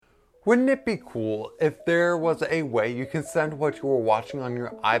Wouldn't it be cool if there was a way you can send what you were watching on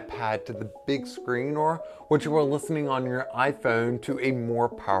your iPad to the big screen, or what you were listening on your iPhone to a more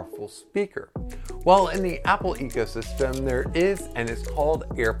powerful speaker? Well, in the Apple ecosystem, there is, and it's called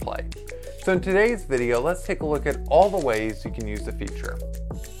AirPlay. So in today's video, let's take a look at all the ways you can use the feature.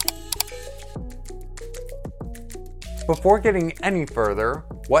 Before getting any further,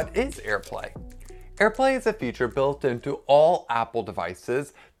 what is AirPlay? AirPlay is a feature built into all Apple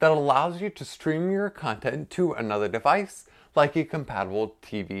devices that allows you to stream your content to another device, like a compatible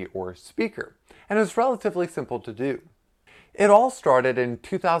TV or speaker, and is relatively simple to do. It all started in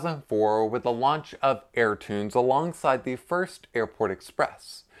 2004 with the launch of AirTunes alongside the first Airport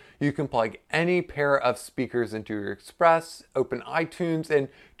Express. You can plug any pair of speakers into your Express, open iTunes, and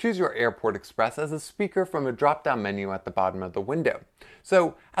choose your Airport Express as a speaker from a drop-down menu at the bottom of the window.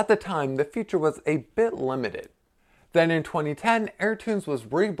 So at the time, the feature was a bit limited. Then in 2010, AirTunes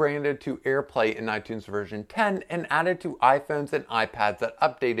was rebranded to AirPlay in iTunes version 10 and added to iPhones and iPads that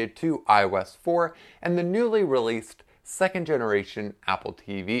updated to iOS 4 and the newly released second generation Apple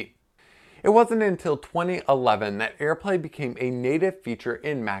TV. It wasn't until 2011 that AirPlay became a native feature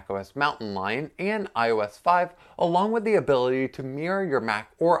in macOS Mountain Lion and iOS 5, along with the ability to mirror your Mac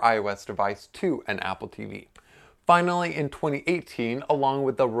or iOS device to an Apple TV. Finally, in 2018, along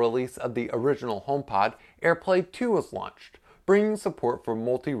with the release of the original HomePod, AirPlay 2 was launched, bringing support for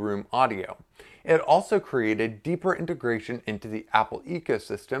multi-room audio. It also created deeper integration into the Apple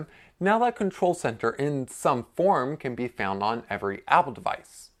ecosystem, now that Control Center in some form can be found on every Apple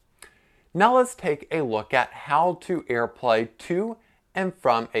device. Now let's take a look at how to AirPlay to and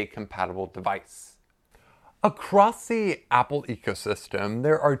from a compatible device. Across the Apple ecosystem,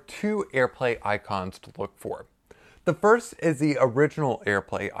 there are two AirPlay icons to look for. The first is the original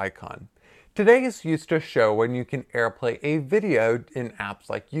AirPlay icon. Today it's used to show when you can AirPlay a video in apps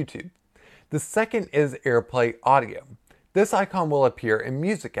like YouTube. The second is AirPlay Audio. This icon will appear in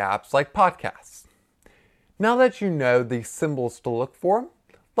music apps like podcasts. Now that you know the symbols to look for,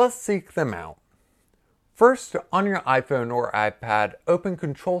 let's seek them out. First, on your iPhone or iPad, open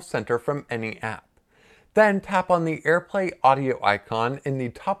Control Center from any app. Then tap on the AirPlay Audio icon in the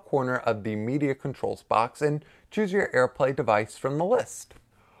top corner of the Media Controls box and choose your AirPlay device from the list.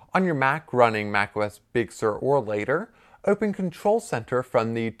 On your Mac running macOS Big Sur or later, open Control Center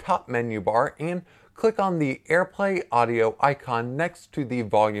from the top menu bar and click on the AirPlay Audio icon next to the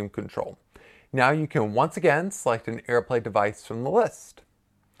volume control. Now you can once again select an AirPlay device from the list.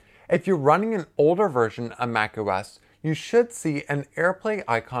 If you're running an older version of macOS, you should see an AirPlay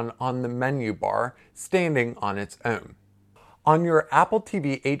icon on the menu bar standing on its own. On your Apple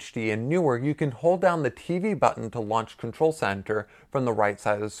TV HD and newer, you can hold down the TV button to launch Control Center from the right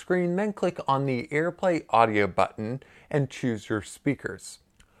side of the screen, then click on the AirPlay Audio button and choose your speakers.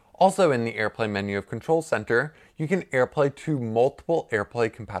 Also in the AirPlay menu of Control Center, you can AirPlay to multiple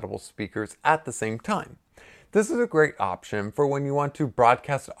AirPlay compatible speakers at the same time. This is a great option for when you want to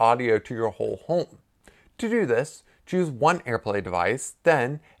broadcast audio to your whole home. To do this, choose one AirPlay device,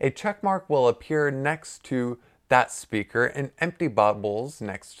 then a check mark will appear next to that speaker and empty bubbles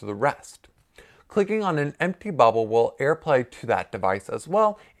next to the rest. Clicking on an empty bubble will AirPlay to that device as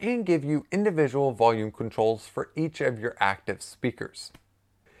well and give you individual volume controls for each of your active speakers.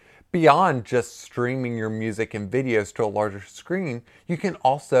 Beyond just streaming your music and videos to a larger screen, you can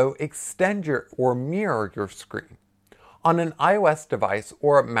also extend or mirror your screen. On an iOS device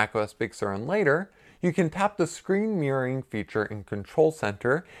or macOS Big Sur and later, you can tap the screen mirroring feature in Control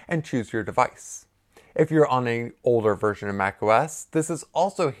Center and choose your device. If you're on an older version of macOS, this is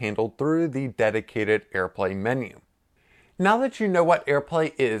also handled through the dedicated AirPlay menu. Now that you know what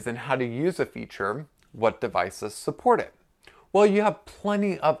AirPlay is and how to use a feature, what devices support it? Well, you have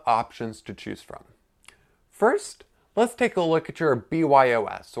plenty of options to choose from. First, let's take a look at your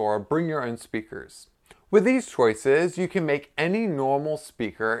BYOS or bring your own speakers. With these choices, you can make any normal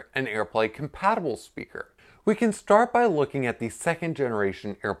speaker an AirPlay compatible speaker. We can start by looking at the second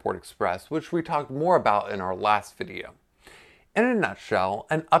generation Airport Express, which we talked more about in our last video. In a nutshell,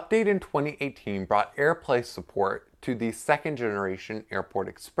 an update in 2018 brought AirPlay support to the second generation Airport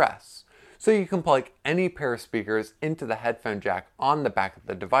Express. So you can plug any pair of speakers into the headphone jack on the back of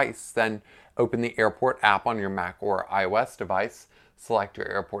the device, then open the Airport app on your Mac or iOS device, select your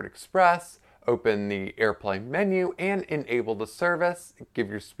Airport Express, open the AirPlay menu, and enable the service,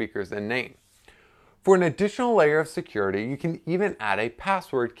 give your speakers a name. For an additional layer of security, you can even add a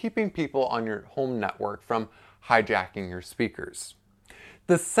password, keeping people on your home network from hijacking your speakers.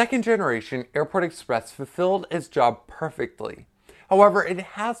 The second generation Airport Express fulfilled its job perfectly. However, it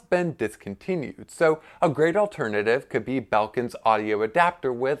has been discontinued, so a great alternative could be Belkin's audio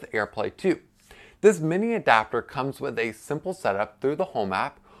adapter with AirPlay 2. This mini adapter comes with a simple setup through the Home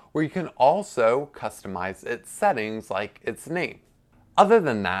app, where you can also customize its settings like its name. Other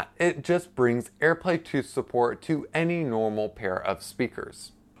than that, it just brings AirPlay 2 support to any normal pair of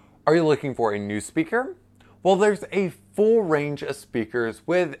speakers. Are you looking for a new speaker? Well, there's a full range of speakers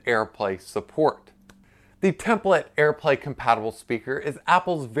with AirPlay support. The template AirPlay compatible speaker is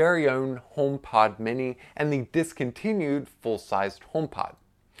Apple's very own HomePod Mini and the discontinued full-sized HomePod.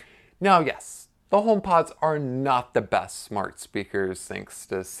 Now yes, the HomePods are not the best smart speakers thanks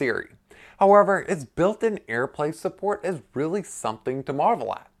to Siri. However, its built-in AirPlay support is really something to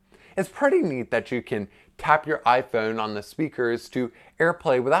marvel at. It's pretty neat that you can tap your iPhone on the speakers to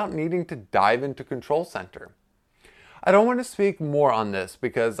AirPlay without needing to dive into Control Center. I don't want to speak more on this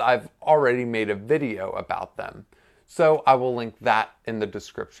because I've already made a video about them, so I will link that in the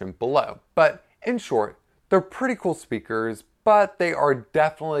description below. But in short, they're pretty cool speakers, but they are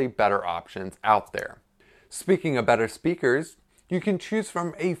definitely better options out there. Speaking of better speakers, you can choose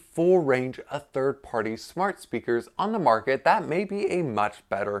from a full range of third-party smart speakers on the market that may be a much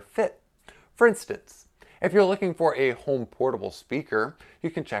better fit. For instance, if you're looking for a home portable speaker,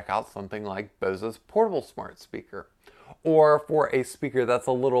 you can check out something like Bose's Portable Smart Speaker. Or for a speaker that's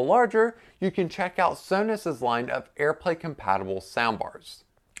a little larger, you can check out Sonos' line of AirPlay compatible soundbars.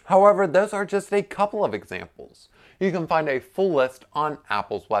 However, those are just a couple of examples. You can find a full list on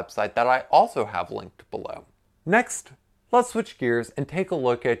Apple's website that I also have linked below. Next, let's switch gears and take a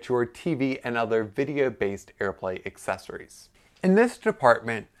look at your TV and other video-based AirPlay accessories. In this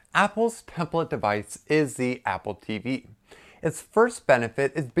department, Apple's template device is the Apple TV. Its first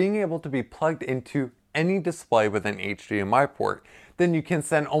benefit is being able to be plugged into any display with an HDMI port. Then you can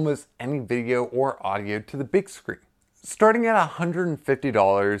send almost any video or audio to the big screen. Starting at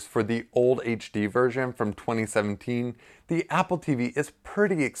 $150 for the old HD version from 2017, the Apple TV is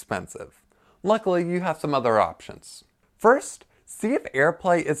pretty expensive. Luckily, you have some other options. First, see if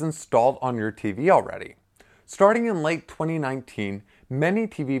AirPlay is installed on your TV already. Starting in late 2019, many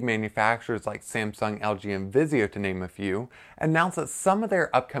TV manufacturers like Samsung, LG, and Vizio, to name a few, announced that some of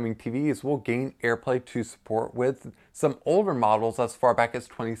their upcoming TVs will gain AirPlay 2 support, with some older models as far back as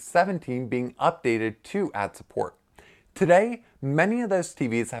 2017 being updated to add support. Today, many of those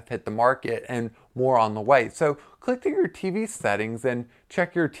TVs have hit the market and more on the way, so click to your TV settings and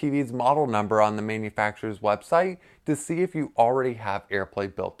check your TV's model number on the manufacturer's website to see if you already have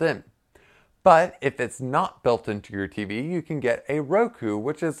AirPlay built in. But if it's not built into your TV, you can get a Roku,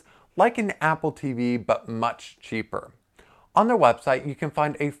 which is like an Apple TV but much cheaper. On their website, you can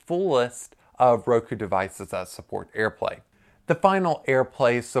find a full list of Roku devices that support AirPlay. The final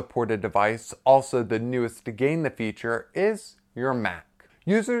AirPlay supported device, also the newest to gain the feature, is your Mac.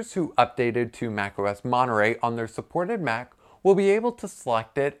 Users who updated to macOS Monterey on their supported Mac will be able to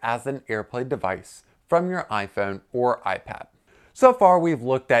select it as an AirPlay device from your iPhone or iPad. So far, we've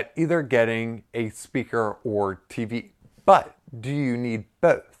looked at either getting a speaker or TV. But do you need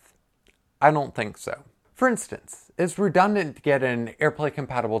both? I don't think so. For instance, it's redundant to get an AirPlay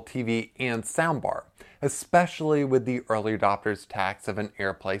compatible TV and soundbar, especially with the early adopters tax of an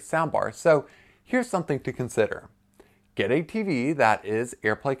AirPlay soundbar. So here's something to consider. Get a TV that is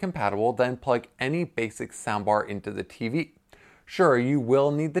AirPlay compatible, then plug any basic soundbar into the TV. Sure, you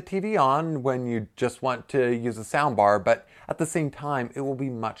will need the TV on when you just want to use a soundbar, but at the same time, it will be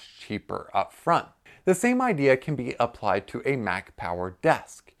much cheaper up front. The same idea can be applied to a Mac-powered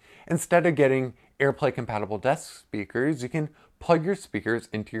desk. Instead of getting AirPlay-compatible desk speakers, you can plug your speakers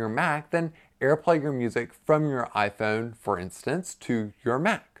into your Mac, then AirPlay your music from your iPhone, for instance, to your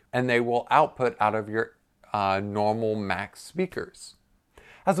Mac, and they will output out of your normal Mac speakers.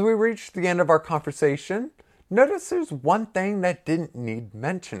 As we reach the end of our conversation, notice there's one thing that didn't need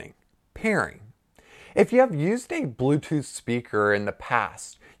mentioning: pairing. If you have used a Bluetooth speaker in the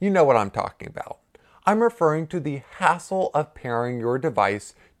past, you know what I'm talking about. I'm referring to the hassle of pairing your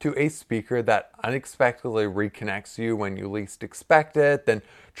device to a speaker that unexpectedly reconnects you when you least expect it, then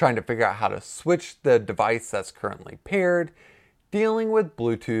trying to figure out how to switch the device that's currently paired. Dealing with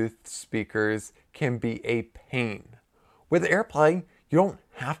Bluetooth speakers can be a pain. With AirPlay, you don't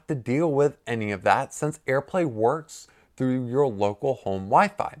have to deal with any of that since AirPlay works through your local home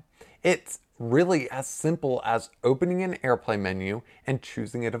Wi-Fi. It's really as simple as opening an AirPlay menu and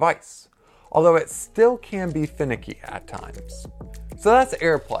choosing a device, although it still can be finicky at times. So that's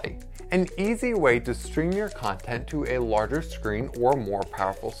AirPlay, an easy way to stream your content to a larger screen or more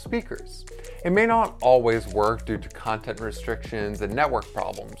powerful speakers. It may not always work due to content restrictions and network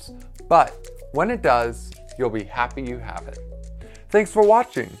problems, but when it does, you'll be happy you have it. Thanks for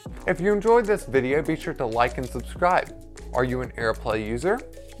watching. If you enjoyed this video, be sure to like and subscribe. Are you an AirPlay user?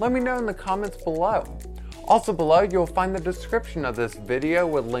 Let me know in the comments below. Also below, you'll find the description of this video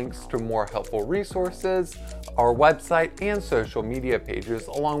with links to more helpful resources, our website, and social media pages,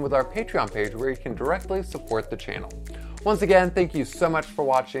 along with our Patreon page where you can directly support the channel. Once again, thank you so much for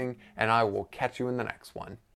watching, and I will catch you in the next one.